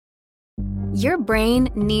Your brain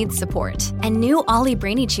needs support, and new Ollie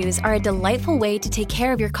Brainy Chews are a delightful way to take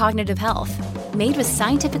care of your cognitive health. Made with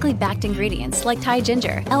scientifically backed ingredients like Thai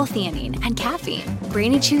ginger, L-theanine, and caffeine,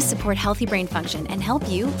 Brainy Chews support healthy brain function and help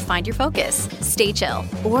you find your focus, stay chill,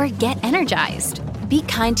 or get energized. Be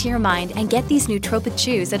kind to your mind and get these nootropic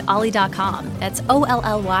chews at ollie.com. That's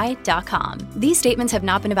OLLY.com. These statements have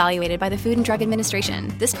not been evaluated by the Food and Drug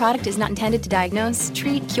Administration. This product is not intended to diagnose,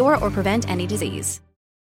 treat, cure, or prevent any disease.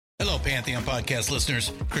 Hello, Pantheon Podcast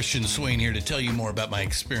listeners. Christian Swain here to tell you more about my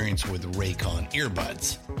experience with Raycon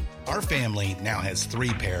earbuds. Our family now has 3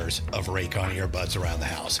 pairs of Raycon earbuds around the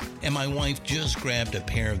house, and my wife just grabbed a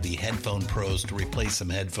pair of the Headphone Pros to replace some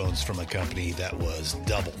headphones from a company that was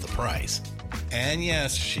double the price. And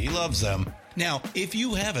yes, she loves them. Now, if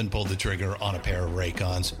you haven't pulled the trigger on a pair of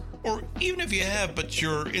Raycons, or even if you have, but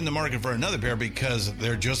you're in the market for another pair because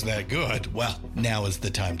they're just that good, well, now is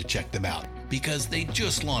the time to check them out, because they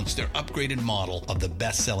just launched their upgraded model of the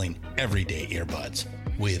best-selling everyday earbuds.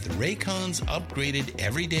 With Raycon's upgraded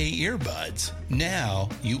everyday earbuds, now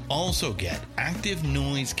you also get active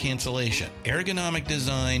noise cancellation, ergonomic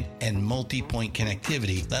design, and multi-point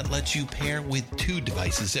connectivity that lets you pair with 2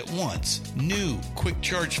 devices at once. New quick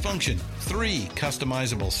charge function, 3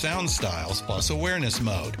 customizable sound styles, plus awareness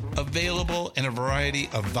mode. Available in a variety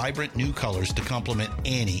of vibrant new colors to complement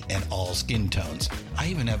any and all skin tones. I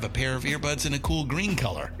even have a pair of earbuds in a cool green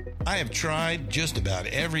color. I have tried just about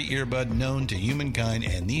every earbud known to humankind,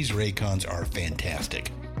 and these Raycons are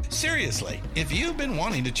fantastic. Seriously, if you've been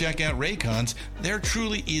wanting to check out Raycons, there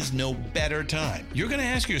truly is no better time. You're going to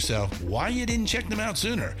ask yourself why you didn't check them out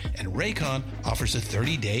sooner, and Raycon offers a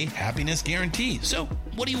 30-day happiness guarantee. So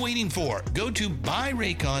what are you waiting for? Go to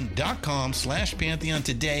buyraycon.com/Pantheon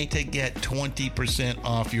today to get 20%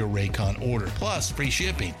 off your Raycon order, plus free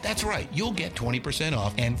shipping. That's right, you'll get 20%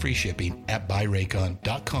 off and free shipping at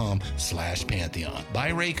buyraycon.com/Pantheon.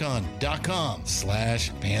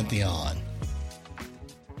 buyraycon.com/Pantheon.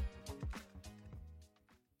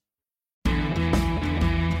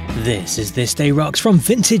 This is This Day Rocks from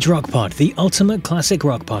Vintage Rock Pod, the ultimate classic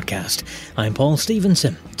rock podcast. I'm Paul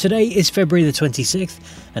Stevenson. Today is February the 26th,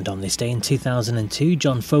 and on this day in 2002,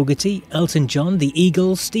 John Fogerty, Elton John, the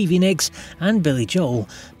Eagles, Stevie Nicks, and Billy Joel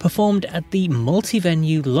performed at the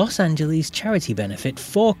multi-venue Los Angeles charity benefit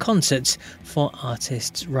 4 concerts for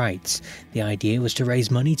artists' rights. The idea was to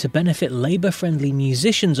raise money to benefit labour-friendly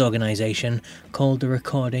musicians organisation called the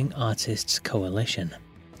Recording Artists Coalition.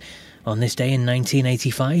 On this day in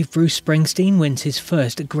 1985, Bruce Springsteen wins his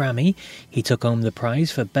first Grammy. He took home the prize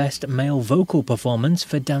for Best Male Vocal Performance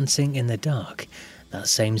for Dancing in the Dark. That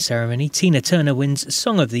same ceremony, Tina Turner wins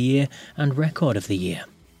Song of the Year and Record of the Year.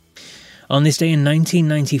 On this day in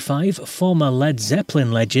 1995, former Led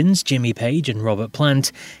Zeppelin legends Jimmy Page and Robert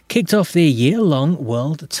Plant kicked off their year-long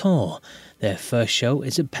world tour. Their first show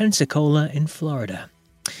is at Pensacola in Florida.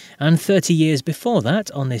 And 30 years before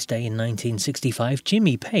that, on this day in 1965,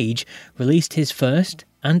 Jimmy Page released his first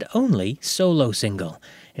and only solo single.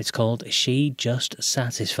 It's called She Just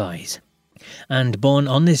Satisfies. And born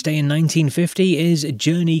on this day in 1950 is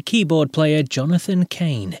Journey keyboard player Jonathan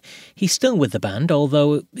Cain. He's still with the band,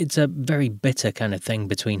 although it's a very bitter kind of thing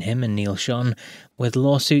between him and Neil Schon, with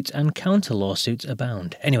lawsuits and counter-lawsuits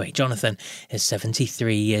abound. Anyway, Jonathan is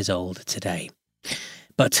 73 years old today.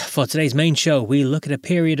 But for today's main show, we look at a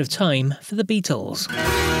period of time for the Beatles.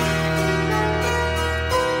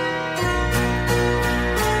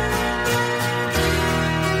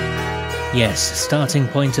 Yes, starting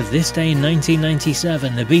point of this day in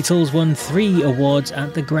 1997, the Beatles won 3 awards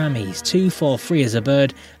at the Grammys, 2 for Free as a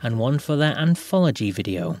Bird and 1 for their Anthology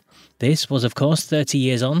video. This was, of course, 30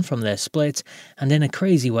 years on from their split, and in a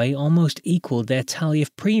crazy way almost equalled their tally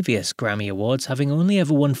of previous Grammy Awards, having only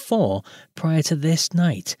ever won 4 prior to this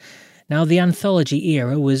night. Now, the Anthology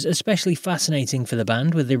era was especially fascinating for the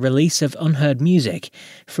band with the release of Unheard Music.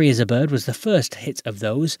 Free as a Bird was the first hit of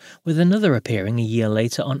those, with another appearing a year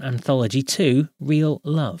later on Anthology 2, Real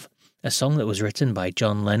Love, a song that was written by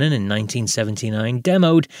John Lennon in 1979,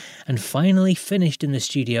 demoed, and finally finished in the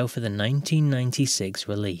studio for the 1996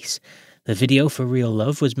 release. The video for Real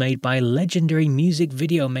Love was made by legendary music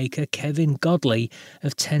video maker Kevin Godley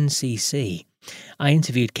of 10cc. I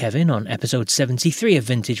interviewed Kevin on episode 73 of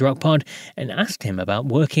Vintage Rock Pod and asked him about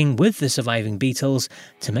working with the surviving Beatles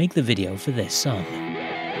to make the video for this song.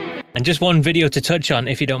 And just one video to touch on,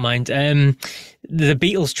 if you don't mind. The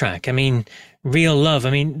Beatles track, Real Love,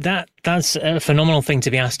 that's a phenomenal thing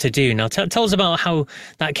to be asked to do. Now, tell us about how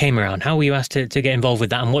that came around. How were you asked to get involved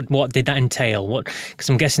with that, and what did that entail? Because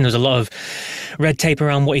I'm guessing there's a lot of red tape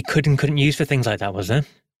around what you could and couldn't use for things like that, was there?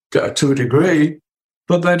 To a degree,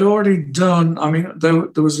 But they'd already done, I mean, there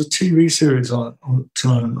was a TV series on at the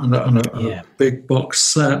time and a big box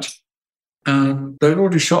set. And they'd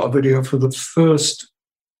already shot a video for the first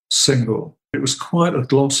single. It was quite a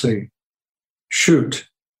glossy shoot.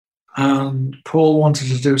 And Paul wanted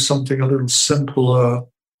to do something a little simpler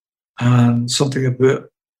and something a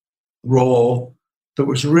bit raw that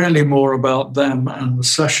was really more about them and the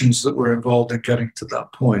sessions that were involved in getting to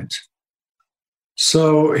that point.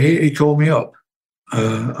 So he called me up.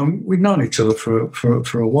 And we'd known each other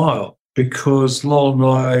for a while because Lol and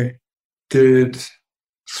I did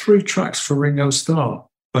 3 tracks for Ringo Starr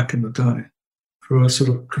back in the day for a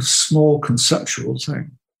sort of small conceptual thing.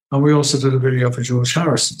 And we also did a video for George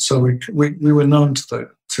Harrison. So we were known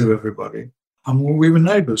to everybody. And we were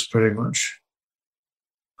neighbours pretty much.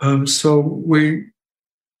 So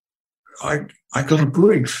I got a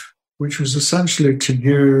brief, which was essentially to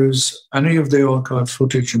use any of the archive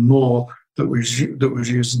footage and more that was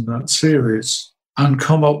used in that series and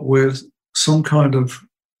come up with some kind of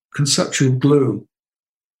conceptual glue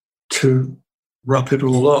to wrap it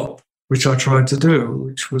all up, which I tried to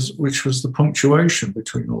do, which was the punctuation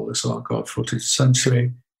between all this archive footage,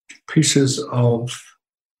 essentially pieces of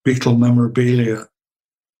Beatle memorabilia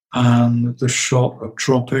and the shot of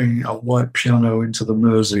dropping a white piano into the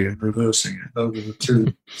Mersey and reversing it. Those were the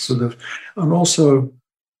two sort of, and also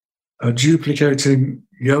duplicating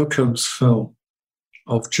Yoko's film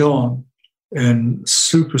of John in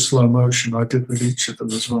super slow motion. I did with each of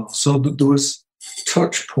them as well. So there was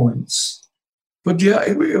touch points. But yeah,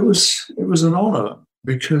 it was an honor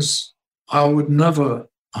because I would never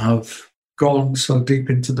have gone so deep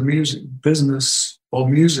into the music business or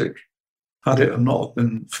music had it not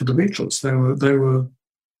been for the Beatles. They were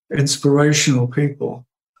inspirational people.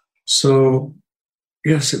 So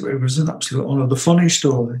yes, it was an absolute honor. The funny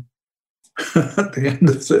story at the end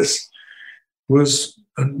of this was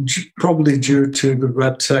probably due to the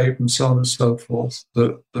red tape and so on and so forth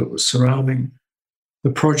that was surrounding the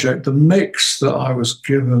project. The mix that I was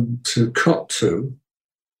given to cut to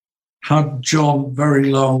had John very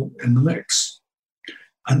low in the mix.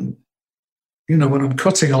 And, you know, when I'm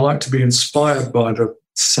cutting, I like to be inspired by the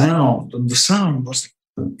sound, and the sound was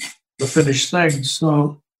the finished thing,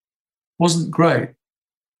 so it wasn't great.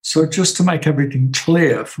 So just to make everything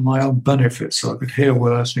clear for my own benefit so I could hear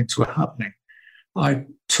where things were happening, I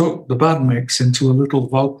took the bad mix into a little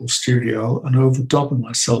vocal studio and overdubbed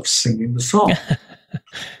myself singing the song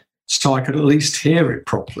so I could at least hear it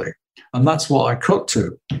properly. And that's what I cut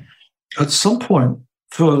to. At some point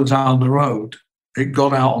further down the road, it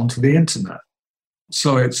got out onto the internet.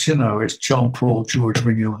 So it's, you know, it's John, Paul, George,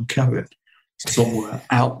 Ringo and Kevin somewhere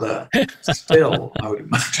out there. Still, I would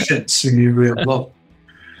imagine, singing Real Love.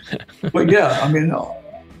 But yeah, I mean,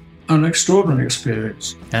 an extraordinary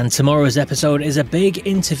experience. And tomorrow's episode is a big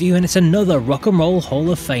interview, and it's another Rock and Roll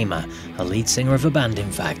Hall of Famer, a lead singer of a band,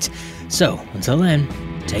 in fact. So, until then,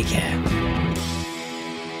 take care.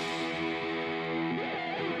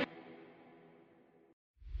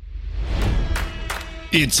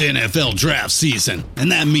 It's NFL draft season,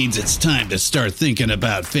 and that means it's time to start thinking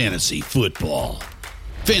about fantasy football.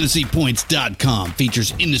 FantasyPoints.com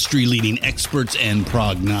features industry-leading experts and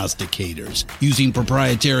prognosticators using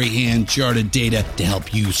proprietary hand-charted data to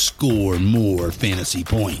help you score more fantasy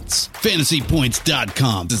points.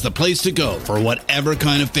 FantasyPoints.com is the place to go for whatever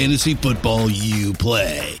kind of fantasy football you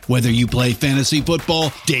play. Whether you play fantasy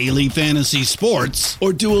football, daily fantasy sports,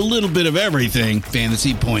 or do a little bit of everything,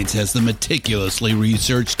 Fantasy Points has the meticulously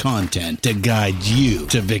researched content to guide you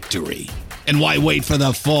to victory. And why wait for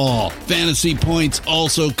the fall? Fantasy Points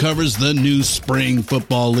also covers the new spring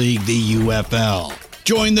football league, the UFL.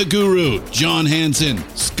 Join the guru, John Hansen,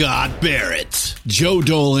 Scott Barrett, Joe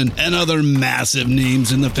Dolan, and other massive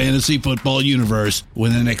names in the fantasy football universe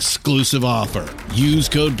with an exclusive offer. Use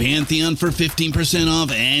code Pantheon for 15%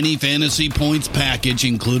 off any Fantasy Points package,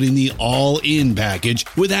 including the all-in package,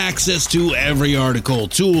 with access to every article,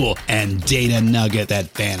 tool, and data nugget that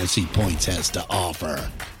Fantasy Points has to offer.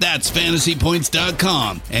 That's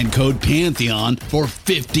FantasyPoints.com and code Pantheon for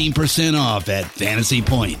 15% off at Fantasy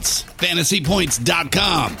Points.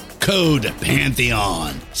 FantasyPoints.com, code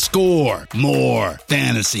Pantheon. Score more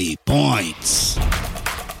fantasy points.